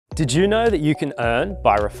Did you know that you can earn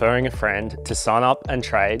by referring a friend to sign up and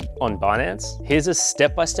trade on Binance? Here's a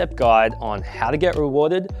step-by-step guide on how to get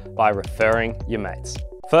rewarded by referring your mates.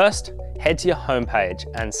 First, head to your homepage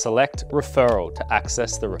and select Referral to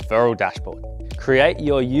access the referral dashboard. Create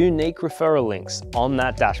your unique referral links on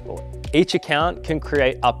that dashboard. Each account can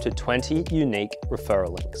create up to 20 unique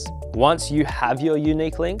referral links. Once you have your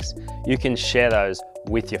unique links, you can share those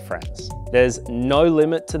with your friends. There's no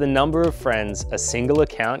limit to the number of friends a single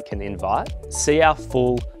account can invite. See our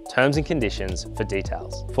full terms and conditions for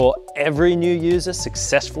details. For every new user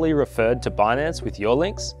successfully referred to Binance with your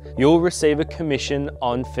links, you'll receive a commission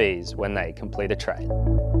on fees when they complete a trade.